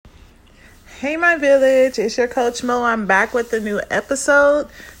Hey, my village, it's your Coach Mo. I'm back with a new episode.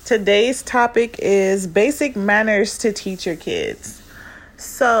 Today's topic is basic manners to teach your kids.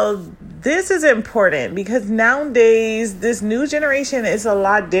 So this is important because nowadays, this new generation is a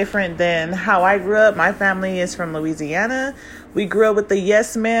lot different than how I grew up. My family is from Louisiana. We grew up with the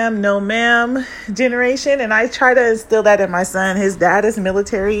yes ma'am, no ma'am generation, and I try to instill that in my son. His dad is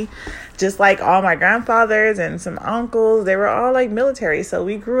military, just like all my grandfathers and some uncles. They were all like military. So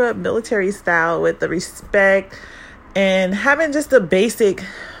we grew up military style with the respect and having just the basic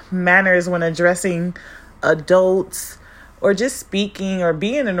manners when addressing adults or just speaking or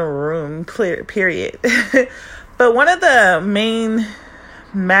being in a room, period. But one of the main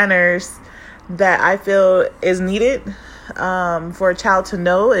manners that I feel is needed for a child to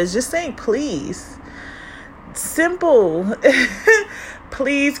know is just saying please. Simple.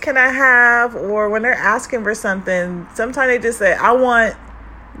 Please, can I have? Or when they're asking for something, sometimes they just say, I want.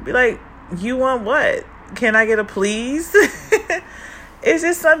 Be like, you want what? Can I get a please? It's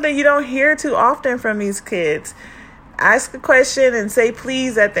just something you don't hear too often from these kids. Ask a question and say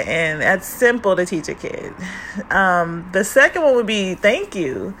please at the end. That's simple to teach a kid. The second one would be thank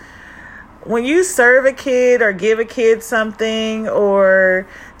you. When you serve a kid or give a kid something or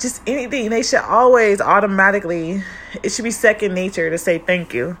just anything, they should always automatically, it should be second nature to say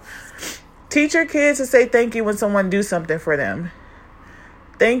thank you. Teach your kids to say thank you when someone do something for them.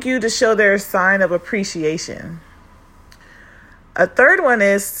 Thank you to show their sign of appreciation. A third one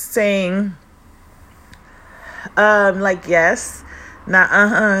is saying, like yes, not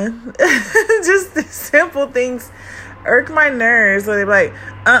just the simple things irk my nerves. So they're like,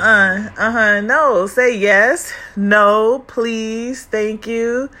 no, say yes, no, please, thank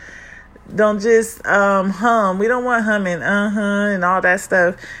you. Don't just hum. We don't want humming, and all that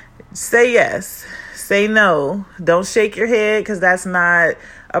stuff. Say yes, say no. Don't shake your head because that's not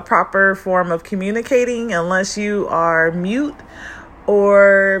a proper form of communicating unless you are mute.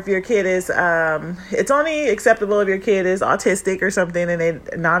 Or if your kid is, it's only acceptable if your kid is autistic or something and they're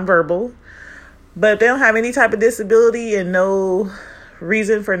nonverbal. But if they don't have any type of disability and no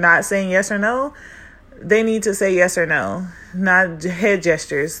reason for not saying yes or no, they need to say yes or no, not head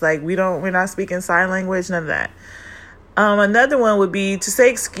gestures. Like we're not speaking sign language, none of that. Another one would be to say,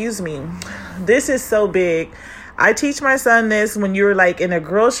 excuse me. This is so big. I teach my son this when you're like in a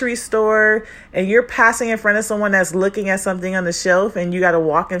grocery store and you're passing in front of someone that's looking at something on the shelf and you got to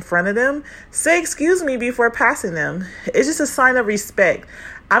walk in front of them. Say, excuse me before passing them. It's just a sign of respect.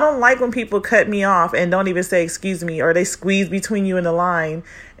 I don't like when people cut me off and don't even say excuse me, or they squeeze between you in the line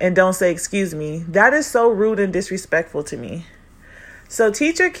and don't say excuse me. That is so rude and disrespectful to me. So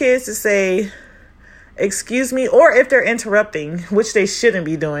teach your kids to say excuse me, or if they're interrupting, which they shouldn't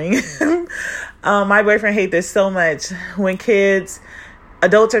be doing. My boyfriend hates this so much when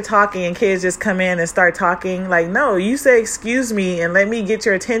adults are talking and kids just come in and start talking. Like, no, you say excuse me and let me get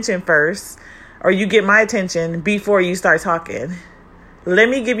your attention first, or you get my attention before you start talking. Let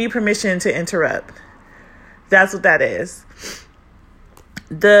me give you permission to interrupt. That's what that is.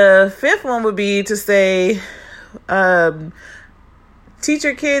 The fifth one would be to say, teach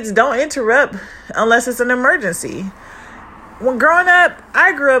your kids don't interrupt unless it's an emergency. When growing up,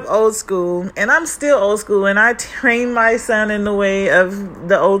 I grew up old school, and I'm still old school, and I trained my son in the way of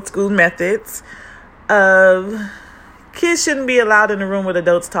the old school methods of kids shouldn't be allowed in the room with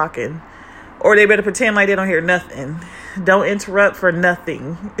adults talking, or they better pretend like they don't hear nothing. Don't interrupt for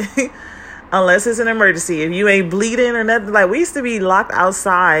nothing unless it's an emergency. If you ain't bleeding or nothing, like we used to be locked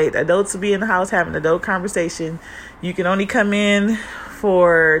outside. Adults would be in the house having adult conversation. You can only come in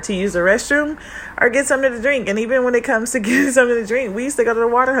to use the restroom or get something to drink. And even when it comes to getting something to drink, we used to go to the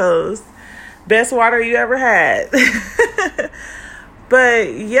water hose. Best water you ever had.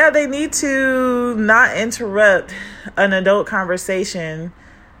 But yeah, they need to not interrupt an adult conversation.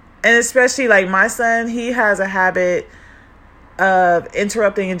 And especially like my son, he has a habit of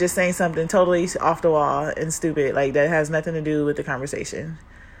interrupting and just saying something totally off the wall and stupid, like that has nothing to do with the conversation.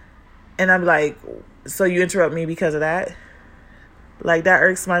 And I'm like, so you interrupt me because of that? Like that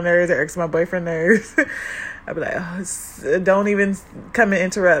irks my nerves, it irks my boyfriend nerves. I'd be like, don't even come and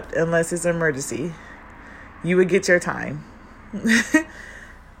interrupt unless it's an emergency. You would get your time.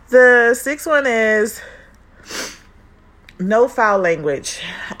 The sixth one is no foul language.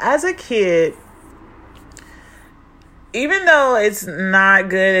 As a kid, even though it's not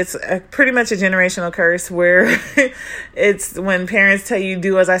good, it's pretty much a generational curse where it's when parents tell you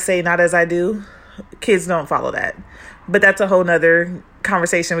do as I say, not as I do. Kids don't follow that. But that's a whole nother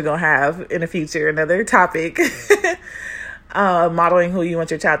conversation we're going to have in the future, another topic. Modeling who you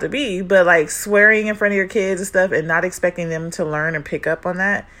want your child to be. But like swearing in front of your kids and stuff and not expecting them to learn and pick up on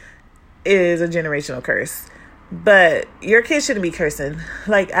that is a generational curse. But your kids shouldn't be cursing.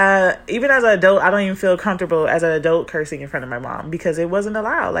 Like, even as an adult, I don't even feel comfortable as an adult cursing in front of my mom because it wasn't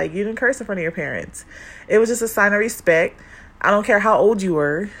allowed. Like, you didn't curse in front of your parents. It was just a sign of respect. I don't care how old you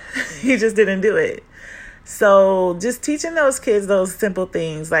were. You just didn't do it. So just teaching those kids those simple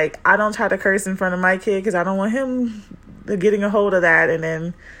things. Like, I don't try to curse in front of my kid because I don't want him getting a hold of that. And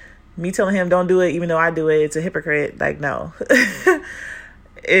then me telling him don't do it, even though I do it, it's a hypocrite. Like, no.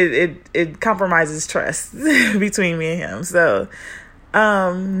 It compromises trust between me and him. So,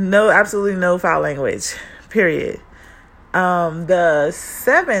 no, absolutely no foul language, period. The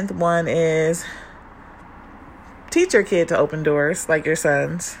 7th one is teach your kid to open doors like your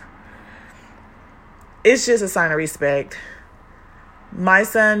sons. It's just a sign of respect. My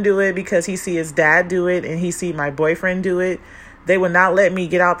son do it because he see his dad do it and he see my boyfriend do it. They would not let me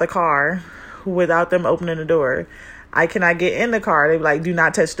get out the car without them opening the door. I cannot get in the car. They be like, do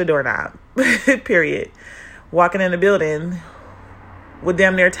not touch the doorknob. Period. Walking in the building would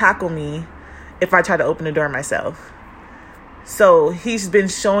damn near tackle me if I try to open the door myself. So he's been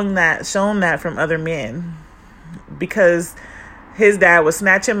shown that from other men because his dad would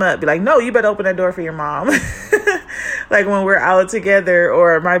snatch him up, be like, no, you better open that door for your mom. Like when we're out together,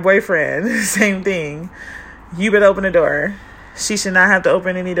 or my boyfriend, same thing. You better open the door. She should not have to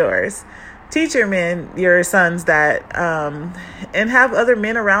open any doors. Teach your sons that, and have other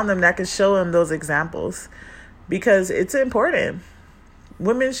men around them that can show them those examples, because it's important.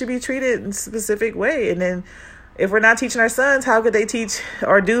 Women should be treated in a specific way. And then if we're not teaching our sons, how could they teach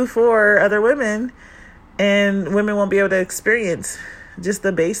or do for other women? And women won't be able to experience just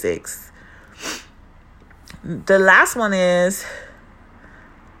the basics. The last one is,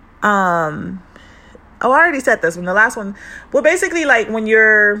 I already said this one. The last one, well, basically like when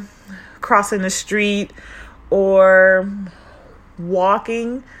you're crossing the street or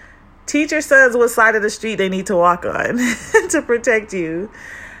walking, teach your sons what side of the street they need to walk on to protect you.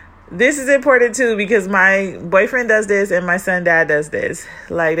 This is important too, because my boyfriend does this and my son dad does this.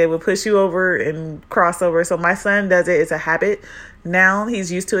 Like, they will push you over and cross over. So my son does it. It's a habit now.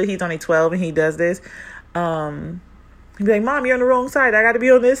 He's used to it. He's only 12 and he does this. He'd be like, Mom, you're on the wrong side. I got to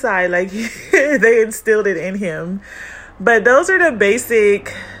be on this side. Like, they instilled it in him. But those are the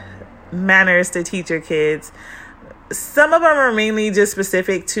basic manners to teach your kids. Some of them are mainly just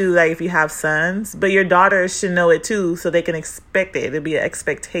specific to, like, if you have sons, but your daughters should know it too, so they can expect it. It'll be an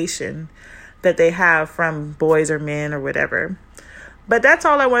expectation that they have from boys or men or whatever. But that's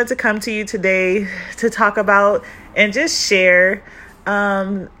all I wanted to come to you today to talk about and just share.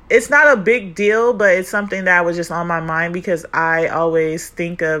 It's not a big deal, but it's something that was just on my mind because I always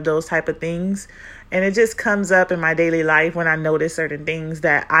think of those type of things. And it just comes up in my daily life when I notice certain things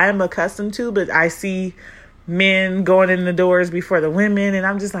that I'm accustomed to, but I see men going in the doors before the women. And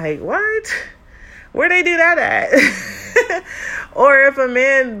I'm just like, what? Where they do that at? Or if a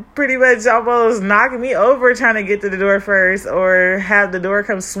man pretty much almost knocking me over trying to get to the door first, or have the door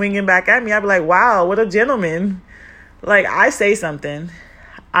come swinging back at me, I'd be like, wow, what a gentleman. Like, I say something,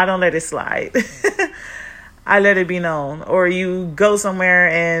 I don't let it slide. I let it be known. Or you go somewhere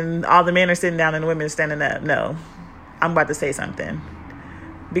and all the men are sitting down and the women are standing up. No, I'm about to say something,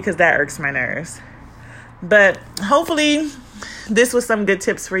 because that irks my nerves. But hopefully this was some good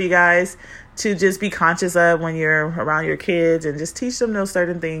tips for you guys to just be conscious of when you're around your kids, and just teach them those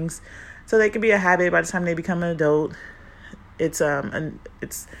certain things so they can be a habit by the time they become an adult. It's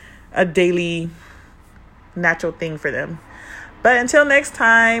a daily natural thing for them. But until next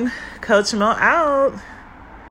time, Coach Mo out.